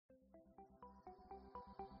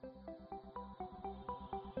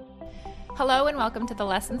Hello and welcome to the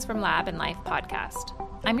Lessons from Lab and Life podcast.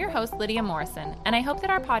 I'm your host, Lydia Morrison, and I hope that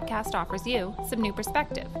our podcast offers you some new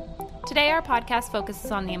perspective. Today, our podcast focuses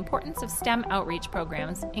on the importance of STEM outreach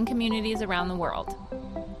programs in communities around the world.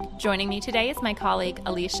 Joining me today is my colleague,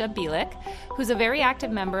 Alicia Bielik, who's a very active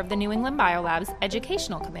member of the New England Biolab's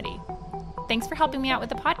Educational Committee. Thanks for helping me out with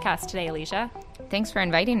the podcast today, Alicia. Thanks for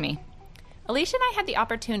inviting me. Alicia and I had the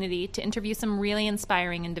opportunity to interview some really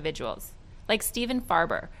inspiring individuals, like Stephen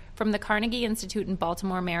Farber from the Carnegie Institute in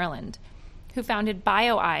Baltimore, Maryland, who founded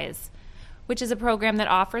BioEYES, which is a program that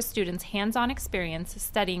offers students hands-on experience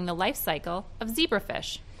studying the life cycle of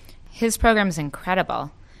zebrafish. His program is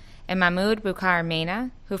incredible. And Mahmoud Bukhar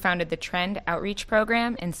Mena, who founded the Trend Outreach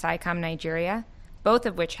Program in SciComNigeria, both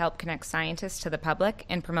of which help connect scientists to the public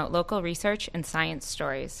and promote local research and science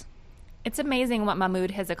stories. It's amazing what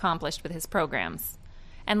Mahmoud has accomplished with his programs.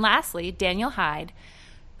 And lastly, Daniel Hyde,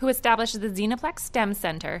 who established the Xenoplex STEM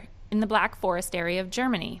Center in the Black Forest area of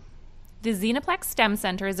Germany. The Xenoplex STEM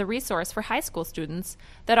Center is a resource for high school students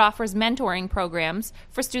that offers mentoring programs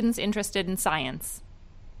for students interested in science.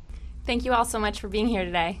 Thank you all so much for being here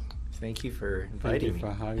today. Thank you for inviting me. Thank you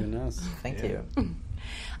for having us. Thank you.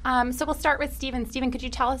 So we'll start with Stephen. Stephen, could you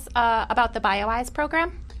tell us about the BioEyes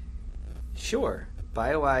program? Sure.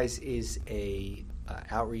 BioEyes is a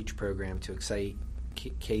outreach program to excite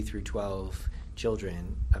K through 12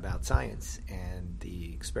 children about science and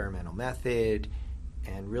the experimental method,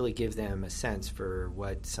 and really give them a sense for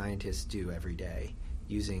what scientists do every day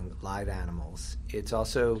using live animals. It's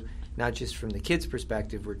also not just from the kids'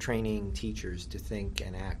 perspective, we're training teachers to think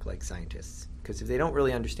and act like scientists. Because if they don't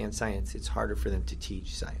really understand science, it's harder for them to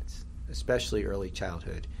teach science, especially early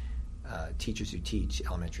childhood teachers who teach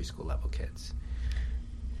elementary school level kids.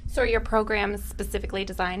 So are your programs specifically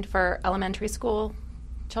designed for elementary school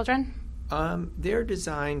children? They're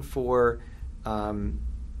designed for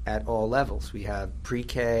at all levels. We have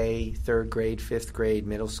pre-K, third grade, fifth grade,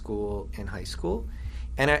 middle school, and high school.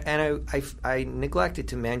 And I neglected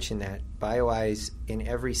to mention that BioEyes in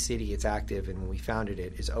every city it's active, and when we founded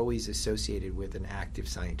it, is always associated with an active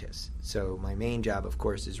scientist. So my main job, of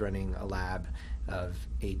course, is running a lab of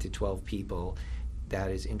 8 to 12 people that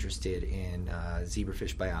is interested in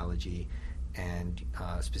zebrafish biology and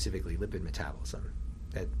specifically lipid metabolism.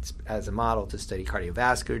 That's as a model to study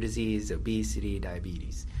cardiovascular disease, obesity,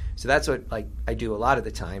 diabetes. So that's what I do a lot of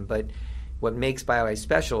the time. But what makes BioEyes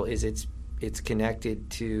special is it's connected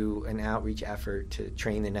to an outreach effort to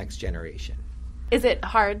train the next generation. Is it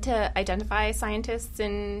hard to identify scientists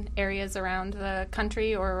in areas around the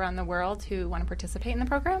country or around the world who want to participate in the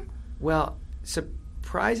program? Well,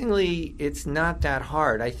 surprisingly, it's not that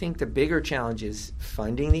hard. I think the bigger challenge is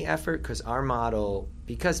funding the effort, because our model,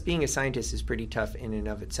 because being a scientist is pretty tough in and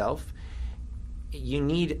of itself, you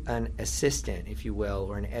need an assistant, if you will,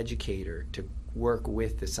 or an educator to work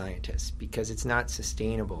with the scientists, because it's not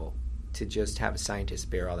sustainable to just have a scientist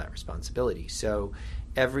bear all that responsibility. So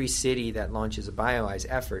every city that launches a BioEyes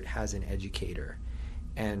effort has an educator.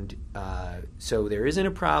 And so there isn't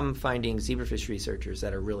a problem finding zebrafish researchers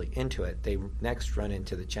that are really into it. They next run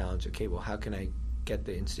into the challenge, okay, well, how can I get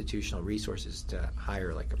the institutional resources to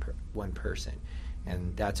hire one person?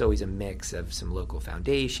 And that's always a mix of some local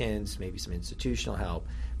foundations, maybe some institutional help.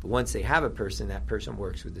 But once they have a person, that person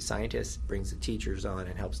works with the scientists, brings the teachers on,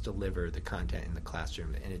 and helps deliver the content in the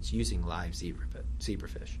classroom. And it's using live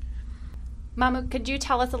zebrafish. Mahmoud, could you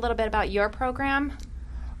tell us a little bit about your program?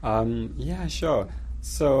 Yeah, sure.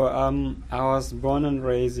 So I was born and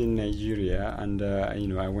raised in Nigeria, and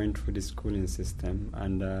I went through the schooling system.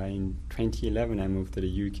 And in 2011, I moved to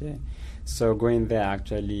the UK. So going there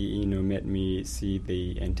actually, made me see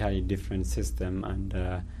the entirely different system, and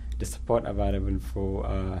the support available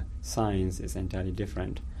for science is entirely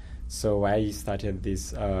different. So I started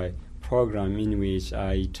this program in which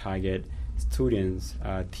I target students,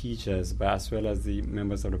 teachers, but as well as the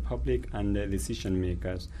members of the public and the decision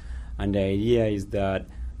makers. And the idea is that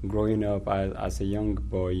growing up as a young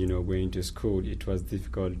boy, going to school, it was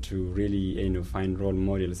difficult to really, find role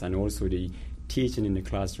models, and also the teaching in the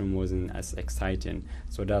classroom wasn't as exciting.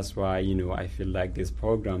 So that's why, I feel like this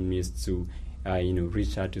program needs to,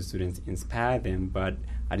 reach out to students, inspire them, but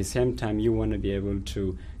at the same time, you want to be able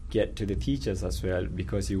to get to the teachers as well,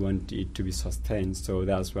 because you want it to be sustained. So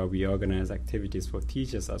that's why we organize activities for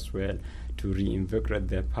teachers as well, to reinvigorate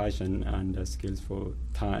their passion and their skills for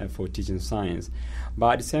teaching science.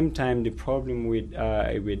 But at the same time, the problem with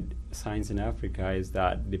science in Africa is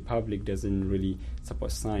that the public doesn't really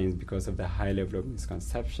support science because of the high level of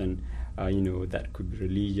misconception, that could be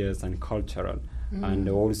religious and cultural. And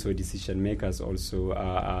also decision makers also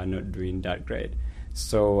are not doing that great.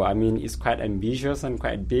 So, I mean, it's quite ambitious and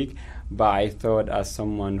quite big, but I thought as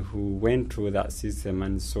someone who went through that system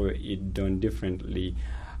and saw it done differently,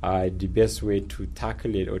 the best way to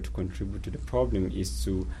tackle it or to contribute to the problem is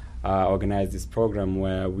to organize this program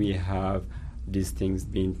where we have these things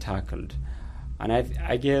being tackled. And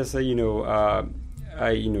I guess, in a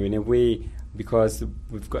way, because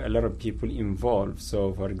we've got a lot of people involved.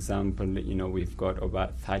 So, for example, we've got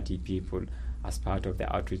about 30 people as part of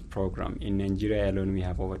the outreach program. In Nigeria alone, we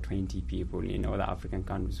have over 20 people. In other African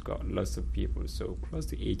countries, we've got lots of people, so close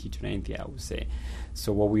to 80 to 90, I would say.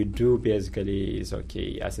 So what we do basically is,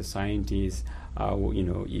 okay, as a scientist,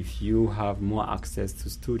 if you have more access to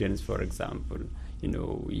students, for example,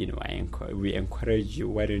 we encourage you,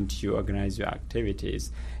 why don't you organize your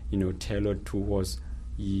activities, tailored towards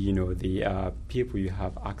the people you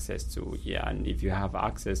have access to, and if you have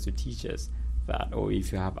access to teachers, or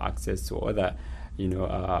if you have access to other,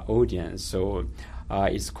 audience. So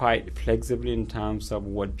it's quite flexible in terms of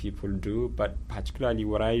what people do, but particularly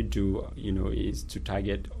what I do, is to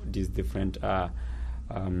target these different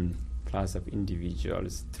class of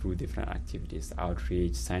individuals through different activities,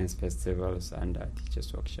 outreach, science festivals, and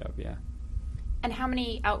teachers workshop. Yeah. And how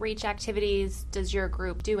many outreach activities does your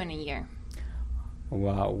group do in a year?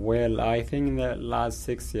 Well, I think in the last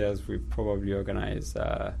 6 years we've probably organized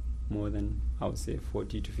more than, I would say,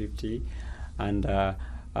 40 to 50. And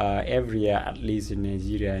every year, at least in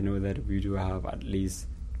Nigeria, I know that we do have at least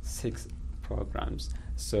 6 programs.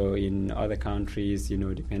 So in other countries,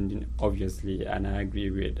 depending, obviously, and I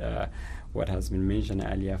agree with what has been mentioned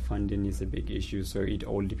earlier, funding is a big issue. So it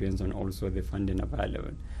all depends on also the funding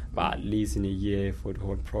available. But at least in a year for the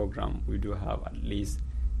whole program, we do have at least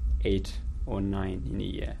 8 or 9 in a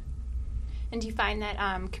year. And do you find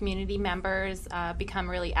that community members become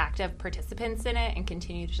really active participants in it and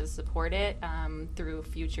continue to support it through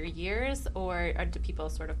future years, or do people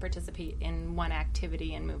sort of participate in one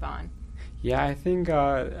activity and move on? Yeah, I think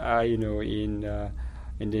in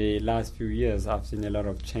the last few years, I've seen a lot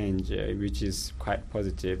of change, which is quite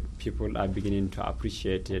positive. People are beginning to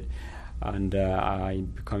appreciate it and are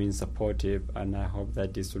becoming supportive, and I hope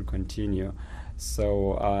that this will continue.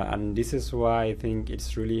 So, and this is why I think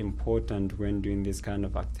it's really important when doing this kind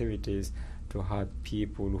of activities to have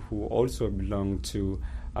people who also belong to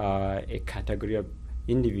a category of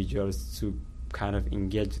individuals to kind of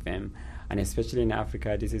engage them. And especially in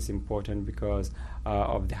Africa, this is important because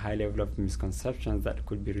of the high level of misconceptions that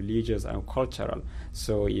could be religious and cultural.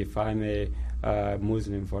 So if I'm a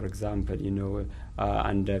Muslim, for example,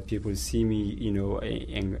 and people see me,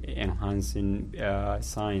 enhancing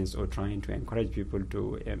science or trying to encourage people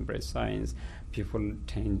to embrace science, people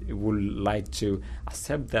would like to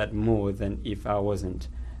accept that more than if I wasn't.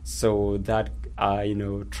 So that,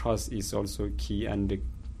 trust is also key, and the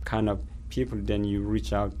kind of people then you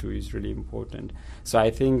reach out to is really important. So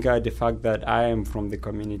I think the fact that I am from the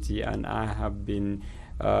community and I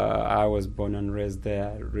was born and raised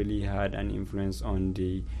there really had an influence on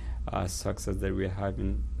the success that we're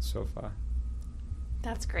having so far.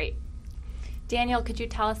 That's great. Daniel, could you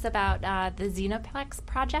tell us about the Xenoplex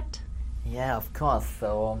project? Yeah, of course.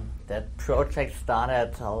 So that project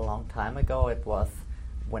started a long time ago. It was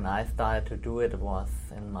when I started to do it, it was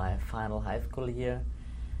in my final high school year.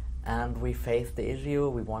 And we faced the issue,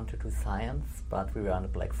 we wanted to do science, but we were in the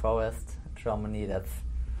Black Forest, Germany. That's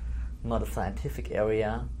not a scientific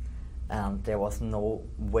area, and there was no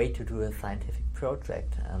way to do a scientific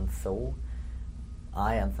project. And so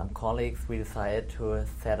I and some colleagues, we decided to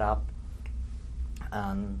set up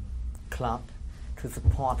a club to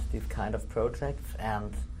support these kind of projects,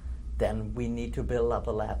 and then we need to build up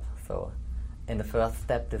a lab. So in the first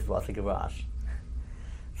step, this was a garage.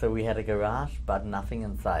 So we had a garage, but nothing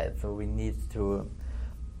inside. So we need to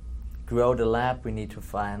grow the lab. We need to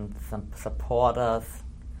find some supporters.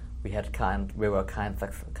 We were kind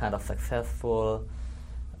of successful.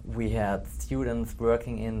 We had students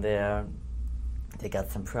working in there. They got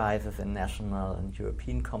some prizes in national and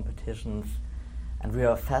European competitions, and we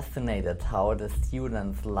were fascinated how the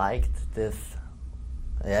students liked this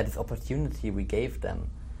opportunity we gave them,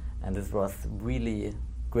 and this was really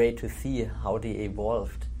great to see how they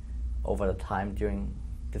evolved over the time during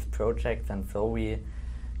this project. And so we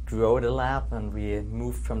grew the lab, and we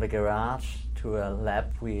moved from the garage to a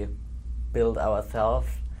lab we built ourselves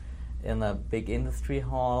in a big industry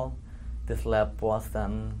hall. This lab was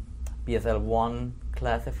then BSL-1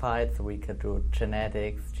 classified, so we could do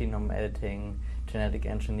genetics, genome editing, genetic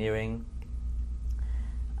engineering.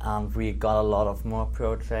 We got a lot of more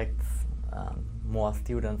projects, more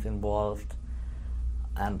students involved.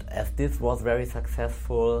 And as this was very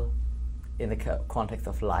successful in the context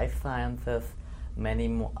of life sciences,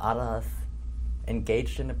 many others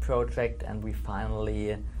engaged in the project, and we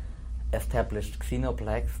finally established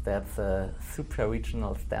Xenoplex. That's a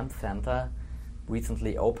super-regional STEM center,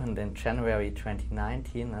 recently opened in January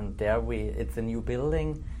 2019, and there it's a new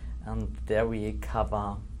building, and there we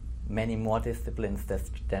cover many more disciplines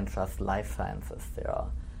than just life sciences. There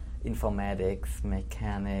are informatics,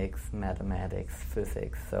 mechanics, mathematics,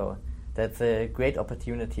 physics. So that's a great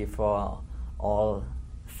opportunity for all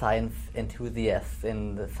science enthusiasts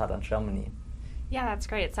in the southern Germany. Yeah, that's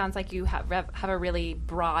great. It sounds like you have a really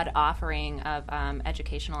broad offering of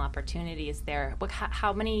educational opportunities there.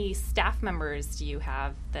 How many staff members do you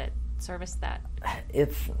have that service that?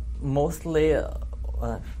 It's mostly,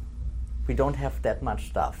 we don't have that much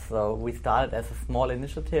staff. So we started as a small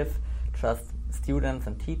initiative, just students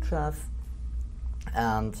and teachers.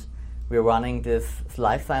 And we're running this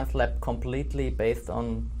life science lab completely based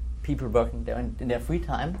on people working there in their free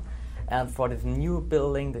time. And for this new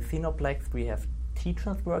building, the Xenoplex, we have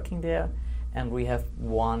teachers working there, and we have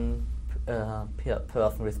one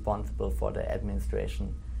person responsible for the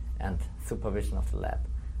administration and supervision of the lab.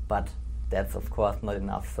 But that's of course not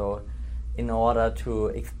enough. So in order to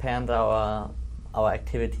expand our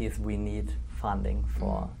activities, we need funding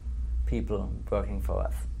for people working for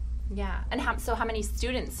us. Yeah, and how many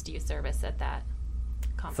students do you service at that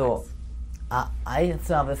conference? So I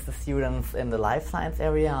service the students in the life science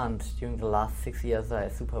area, and during the last 6 years I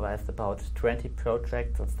supervised about 20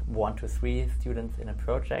 projects of 1 to 3 students in a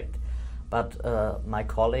project. But my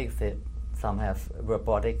colleagues, some have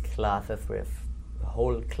robotic classes with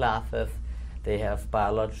whole classes, they have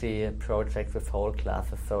biology projects with whole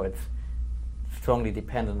classes, so it's strongly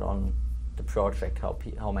dependent on the project,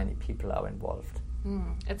 how many people are involved.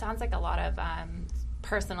 It sounds like a lot of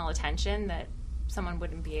personal attention that someone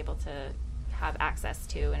wouldn't be able to have access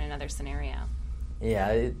to in another scenario.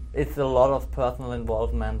 Yeah, it's a lot of personal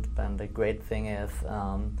involvement, and the great thing is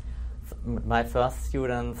my first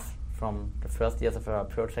students from the first years of our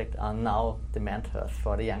project are now the mentors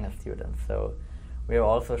for the younger students. So we're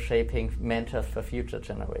also shaping mentors for future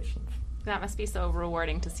generations. That must be so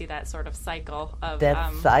rewarding to see that sort of cycle of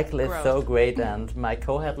that cycle growth. Is so great, and my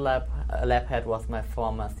co-head lab head was my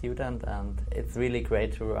former student, and it's really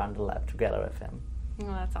great to run the lab together with him.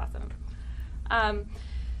 Oh, that's awesome.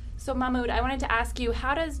 So Mahmoud, I wanted to ask you,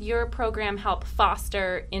 how does your program help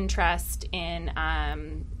foster interest in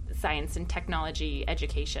science and technology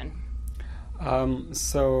education?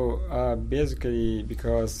 Basically,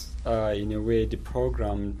 because in a way the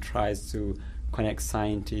program tries to connect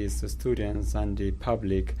scientists, the students, and the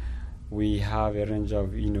public, we have a range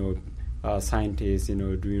of scientists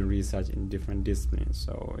doing research in different disciplines.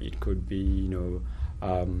 So it could be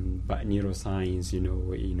neuroscience,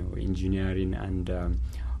 engineering, and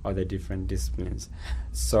other different disciplines.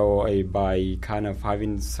 So by kind of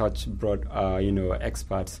having such broad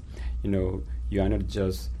experts, you are not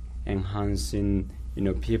just enhancing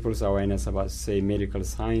people's awareness about, say, medical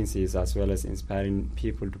sciences, as well as inspiring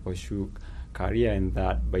people to pursue career in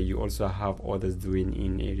that, but you also have others doing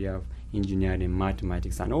in area of engineering,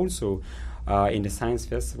 mathematics, and also in the science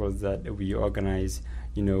festivals that we organize,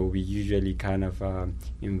 we usually kind of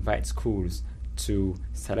invite schools to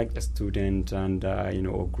select a student and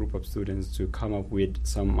a group of students to come up with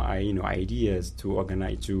some ideas to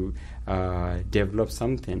organize, to develop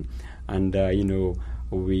something, and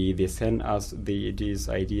they send us these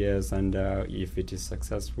ideas, and if it is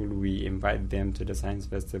successful, we invite them to the science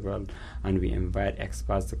festival, and we invite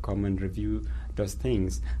experts to come and review those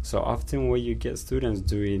things. So often when you get students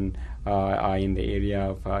doing in the area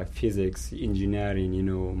of physics, engineering,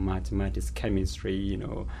 mathematics, chemistry,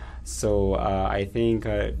 so I think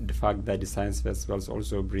the fact that the science festivals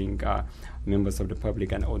also bring members of the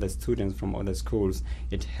public and other students from other schools,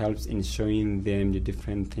 it helps in showing them the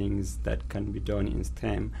different things that can be done in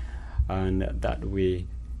STEM, and that way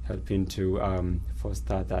helping to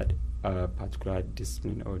foster that particular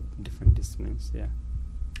discipline or different disciplines. Yeah,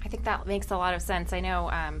 I think that makes a lot of sense. I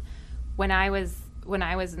know when I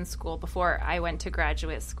was in school, before I went to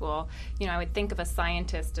graduate school, I would think of a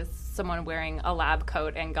scientist as someone wearing a lab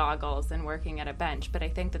coat and goggles and working at a bench. But I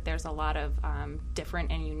think that there's a lot of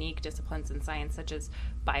different and unique disciplines in science, such as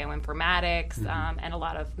bioinformatics, and a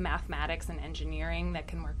lot of mathematics and engineering that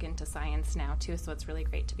can work into science now too. So it's really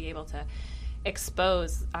great to be able to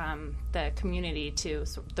expose the community to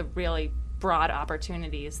the really broad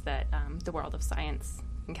opportunities that the world of science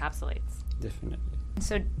encapsulates. Definitely.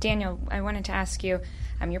 So Daniel, I wanted to ask you,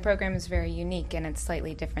 your program is very unique and it's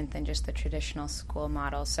slightly different than just the traditional school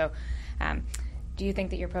model. So Do you think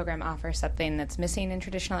that your program offers something that's missing in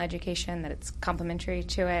traditional education, that it's complementary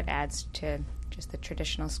to it, adds to just the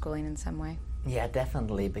traditional schooling in some way? Yeah,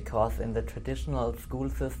 definitely, because in the traditional school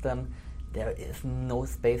system, there is no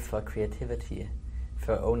space for creativity,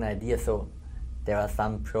 for own ideas. So there are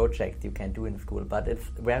some projects you can do in school, but it's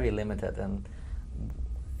very limited. And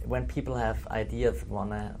when people have ideas,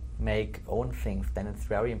 want to make own things, then it's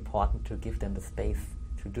very important to give them the space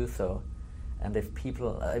to do so. And if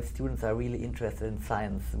students are really interested in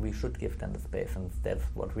science, we should give them the space, and that's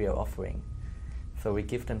what we are offering. So we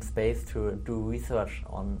give them space to do research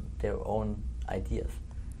on their own ideas.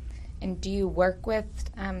 And do you work with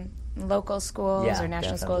local schools or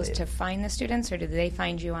national schools to find the students, or do they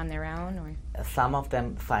find you on their own? Or some of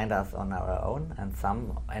them find us on our own,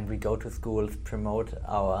 and we go to schools, promote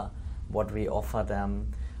what we offer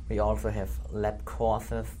them. We also have lab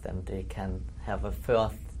courses, then they can have a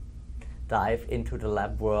first dive into the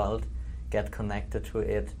lab world, get connected to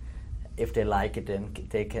it. If they like it, then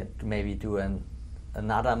they can maybe do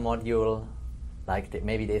another module, like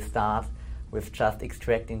maybe they start with just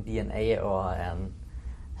extracting DNA or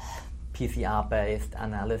PCR-based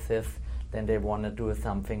analysis, then they want to do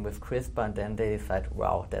something with CRISPR, and then they decide,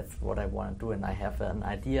 wow, that's what I want to do, and I have an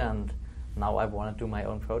idea, and now I want to do my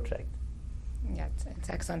own project. Yeah, it's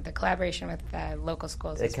excellent. The collaboration with local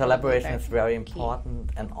schools. The collaboration is very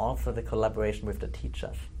important, and also the collaboration with the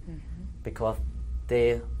teachers, because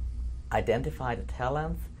they identify the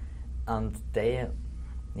talents, and they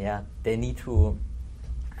need to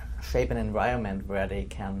shape an environment where they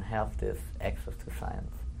can have this access to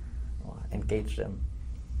science or engage them.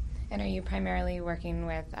 And are you primarily working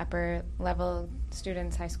with upper level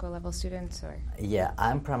students, high school level students, or? Yeah,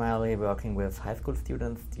 I'm primarily working with high school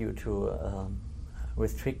students due to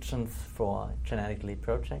restrictions for genetically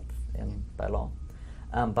projects by law.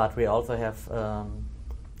 But we also have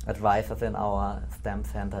advisors in our STEM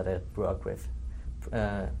center that work with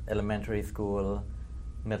elementary school,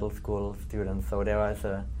 middle school students. So there is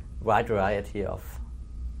a wide variety of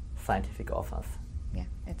scientific offers. Yeah,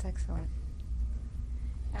 it's excellent.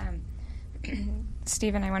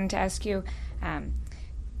 Stephen, I wanted to ask you,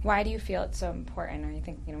 why do you feel it's so important? I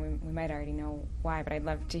think we might already know why, but I'd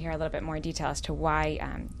love to hear a little bit more detail as to why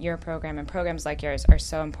your program and programs like yours are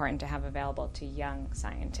so important to have available to young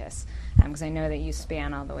scientists. Because I know that you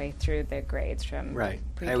span all the way through the grades from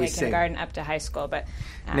pre-K, kindergarten up to high school, but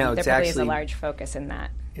there probably is a large focus in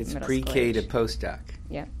that. It's pre-K to postdoc.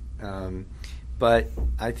 Yeah. But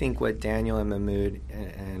I think what Daniel and Mahmoud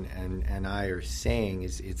and I are saying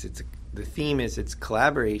is the theme is it's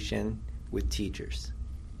collaboration with teachers,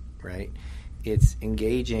 right? It's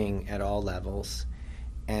engaging at all levels,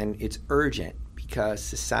 and it's urgent because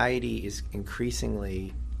society is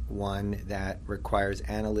increasingly one that requires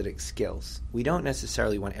analytic skills. We don't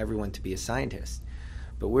necessarily want everyone to be a scientist,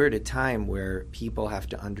 but we're at a time where people have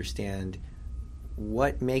to understand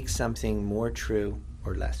what makes something more true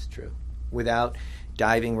or less true. Without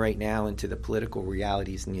diving right now into the political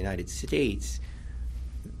realities in the United States,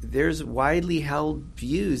 there's widely held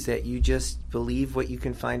views that you just believe what you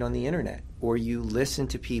can find on the internet, or you listen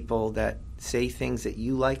to people that say things that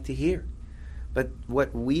you like to hear. But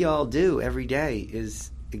what we all do every day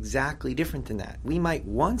is exactly different than that. We might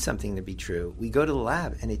want something to be true. We go to the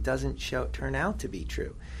lab and it doesn't turn out to be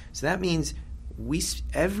true. So that means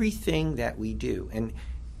everything that we do, and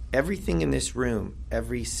everything in this room,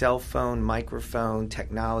 every cell phone, microphone,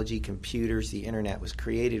 technology, computers, the internet was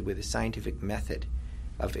created with a scientific method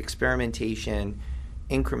of experimentation,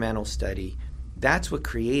 incremental study. That's what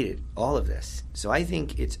created all of this. So I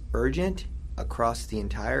think it's urgent across the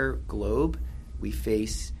entire globe. We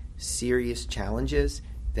face serious challenges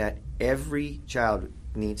that every child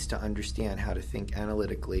needs to understand how to think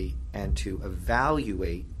analytically and to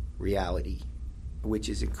evaluate reality, which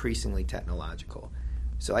is increasingly technological.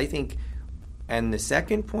 So I think, and the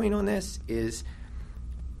second point on this is,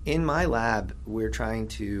 in my lab, we're trying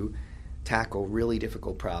to tackle really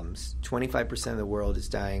difficult problems. 25% of the world is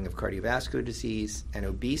dying of cardiovascular disease, and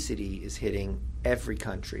obesity is hitting every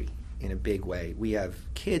country in a big way. We have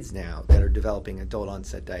kids now that are developing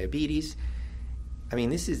adult-onset diabetes. I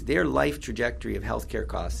mean, their life trajectory of healthcare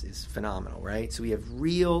costs is phenomenal, right? So we have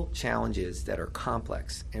real challenges that are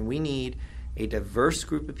complex, and we need a diverse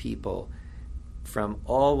group of people from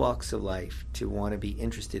all walks of life to want to be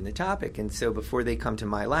interested in the topic. And so before they come to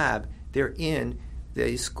my lab, they're in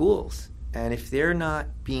the schools. And if they're not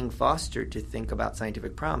being fostered to think about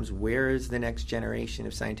scientific problems, where is the next generation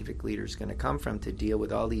of scientific leaders going to come from to deal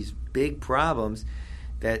with all these big problems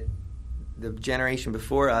that the generation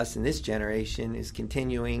before us and this generation is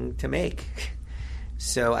continuing to make?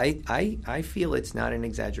 So I feel it's not an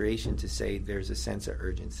exaggeration to say there's a sense of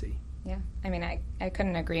urgency. Yeah, I mean, I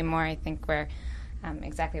couldn't agree more. I think we're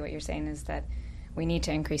exactly what you're saying is that we need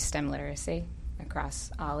to increase STEM literacy across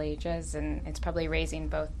all ages, and it's probably raising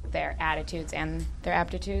both their attitudes and their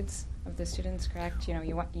aptitudes of the students, correct? You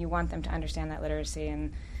know, you want them to understand that literacy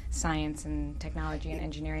in science and technology and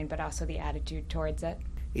engineering, but also the attitude towards it.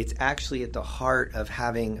 It's actually at the heart of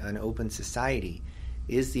having an open society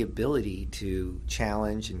is the ability to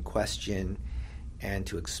challenge and question and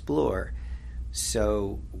to explore.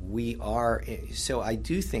 So I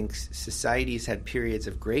do think societies had periods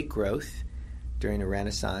of great growth during the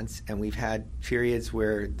Renaissance, and we've had periods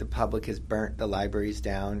where the public has burnt the libraries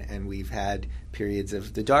down, and we've had periods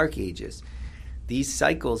of the Dark Ages. These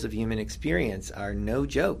cycles of human experience are no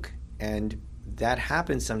joke, and that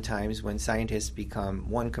happens sometimes when scientists become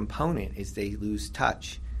one component is they lose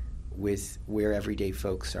touch with where everyday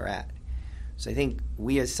folks are at. So I think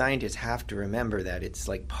we as scientists have to remember that it's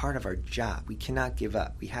like part of our job. We cannot give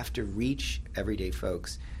up. We have to reach everyday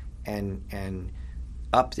folks and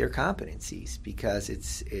up their competencies, because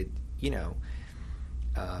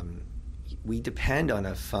we depend on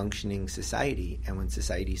a functioning society, and when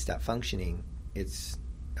societies stop functioning, it's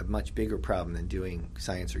a much bigger problem than doing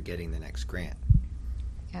science or getting the next grant.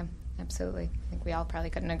 Yeah, absolutely. I think we all probably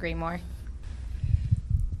couldn't agree more.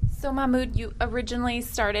 So Mahmoud, you originally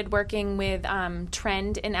started working with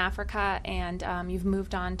Trend in Africa, and you've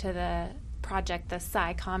moved on to the project, the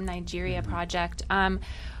SciComNigeria project.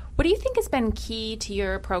 What do you think has been key to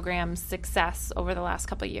your program's success over the last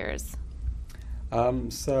couple of years?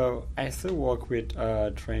 So I still work with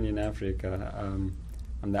Trend in Africa.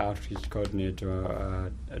 I'm the outreach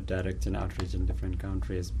coordinator, directing outreach in different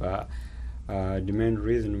countries. But the main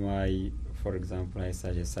reason why, for example, I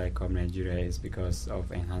started SciComNigeria is because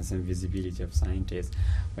of enhancing visibility of scientists.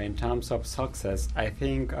 But in terms of success, I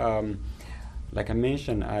think, like I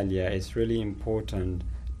mentioned earlier, it's really important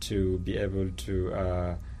to be able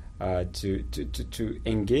to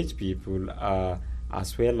engage people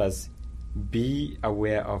as well as be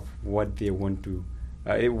aware of what they want to,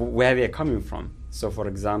 where they're coming from. So, for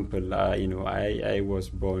example, I was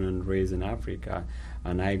born and raised in Africa,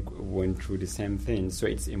 and I went through the same thing. So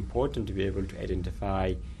it's important to be able to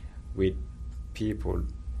identify with people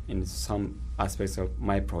in some aspects of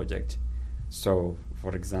my project. So,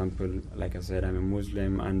 for example, like I said, I'm a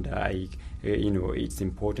Muslim, and it's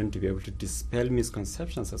important to be able to dispel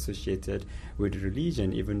misconceptions associated with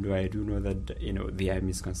religion, even though I do know that, there are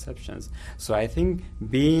misconceptions. So I think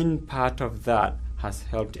being part of that has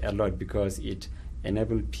helped a lot, because it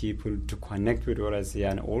enabled people to connect with what I say,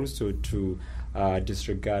 and also to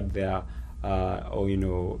disregard their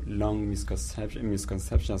long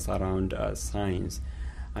misconceptions around science.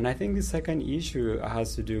 And I think the second issue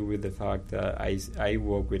has to do with the fact that I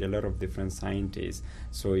work with a lot of different scientists.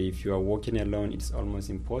 So if you are working alone, it's almost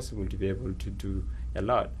impossible to be able to do a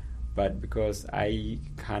lot. But because I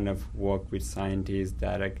kind of work with scientists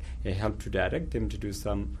that I help to direct them to do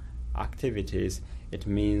some activities, it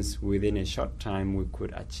means within a short time we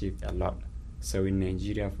could achieve a lot. So in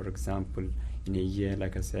Nigeria, for example, in a year,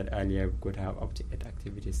 like I said earlier, we could have up to 8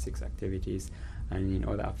 activities, 6 activities, and in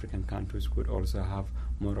other African countries could also have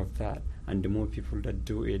more of that. And the more people that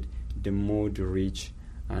do it, the more the reach.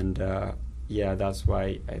 And that's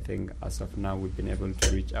why I think as of now we've been able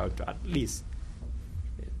to reach out to at least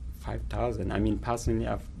 5,000. I mean, personally,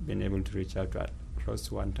 I've been able to reach out to close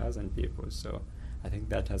to 1,000 people. So I think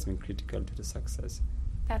that has been critical to the success.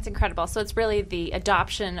 That's incredible. So it's really the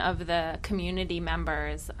adoption of the community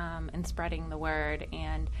members and spreading the word.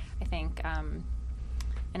 And I think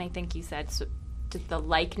you said the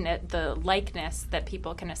likeness that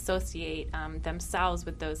people can associate themselves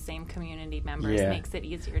with those same community members makes it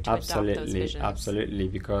easier to adopt those visions. Absolutely,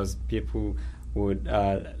 because people would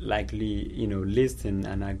likely, listen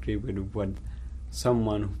and agree with what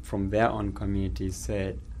someone from their own community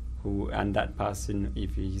said. And that person,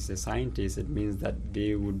 if he's a scientist, it means that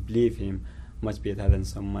they would believe him much better than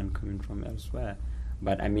someone coming from elsewhere.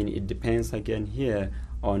 But I mean, it depends again here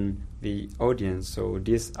on the audience. So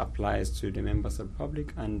this applies to the members of the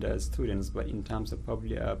public and students. But in terms of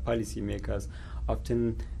policy makers,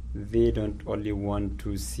 often they don't only want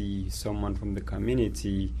to see someone from the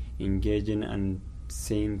community engaging and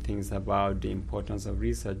saying things about the importance of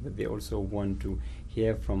research, but they also want to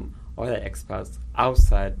hear from other experts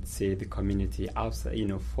outside, say, the community, outside,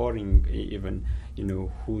 foreign even,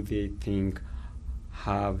 who they think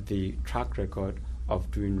have the track record of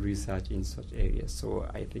doing research in such areas. So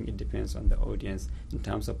I think it depends on the audience. In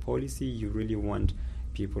terms of policy, you really want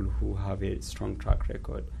people who have a strong track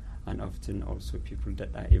record and often also people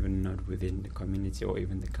that are even not within the community or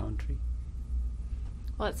even the country.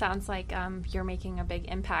 Well, it sounds like you're making a big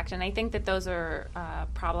impact, and I think that those are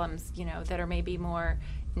problems, that are maybe more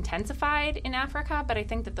intensified in Africa, but I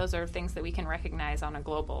think that those are things that we can recognize on a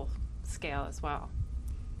global scale as well.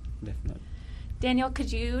 Definitely. Daniel,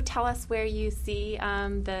 could you tell us where you see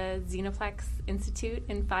the Xenoplex Institute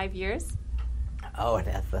in 5 years? Oh,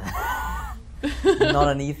 that's not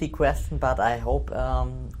an easy question, but I hope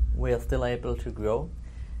we are still able to grow,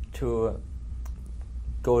 to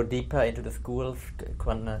go deeper into the schools,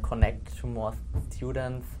 connect to more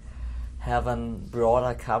students, have a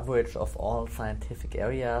broader coverage of all scientific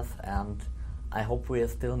areas, and I hope we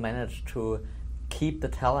still manage to keep the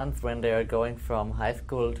talents when they are going from high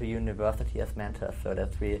school to university as mentors, so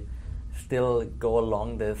that we still go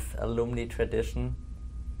along this alumni tradition.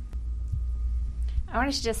 I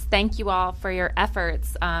wanted to just thank you all for your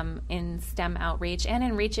efforts in STEM outreach and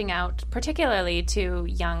in reaching out particularly to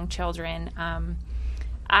young children.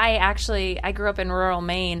 I grew up in rural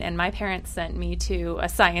Maine, and my parents sent me to a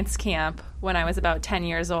science camp when I was about 10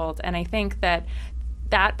 years old, and I think that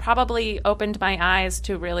probably opened my eyes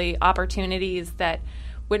to really opportunities that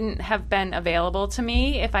wouldn't have been available to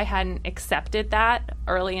me if I hadn't accepted that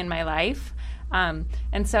early in my life.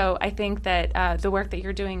 And so I think that the work that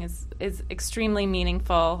you're doing is extremely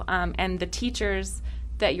meaningful, and the teachers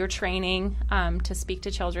that you're training to speak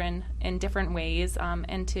to children in different ways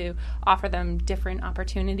and to offer them different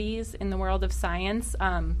opportunities in the world of science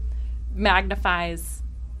magnifies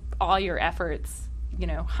all your efforts,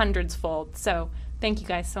 hundreds-fold. So thank you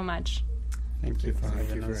guys so much. Thank you for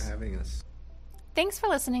having us. Thanks for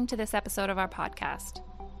listening to this episode of our podcast.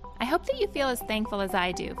 I hope that you feel as thankful as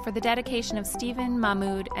I do for the dedication of Stephen,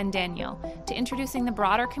 Mahmoud, and Daniel to introducing the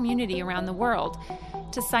broader community around the world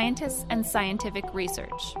to scientists and scientific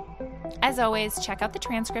research. As always, check out the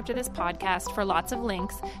transcript of this podcast for lots of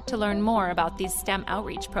links to learn more about these STEM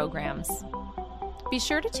outreach programs. Be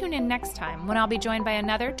sure to tune in next time when I'll be joined by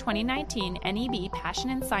another 2019 NEB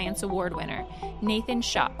Passion in Science Award winner, Nathan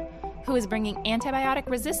Schupp, who is bringing antibiotic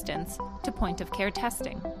resistance to point-of-care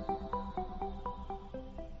testing.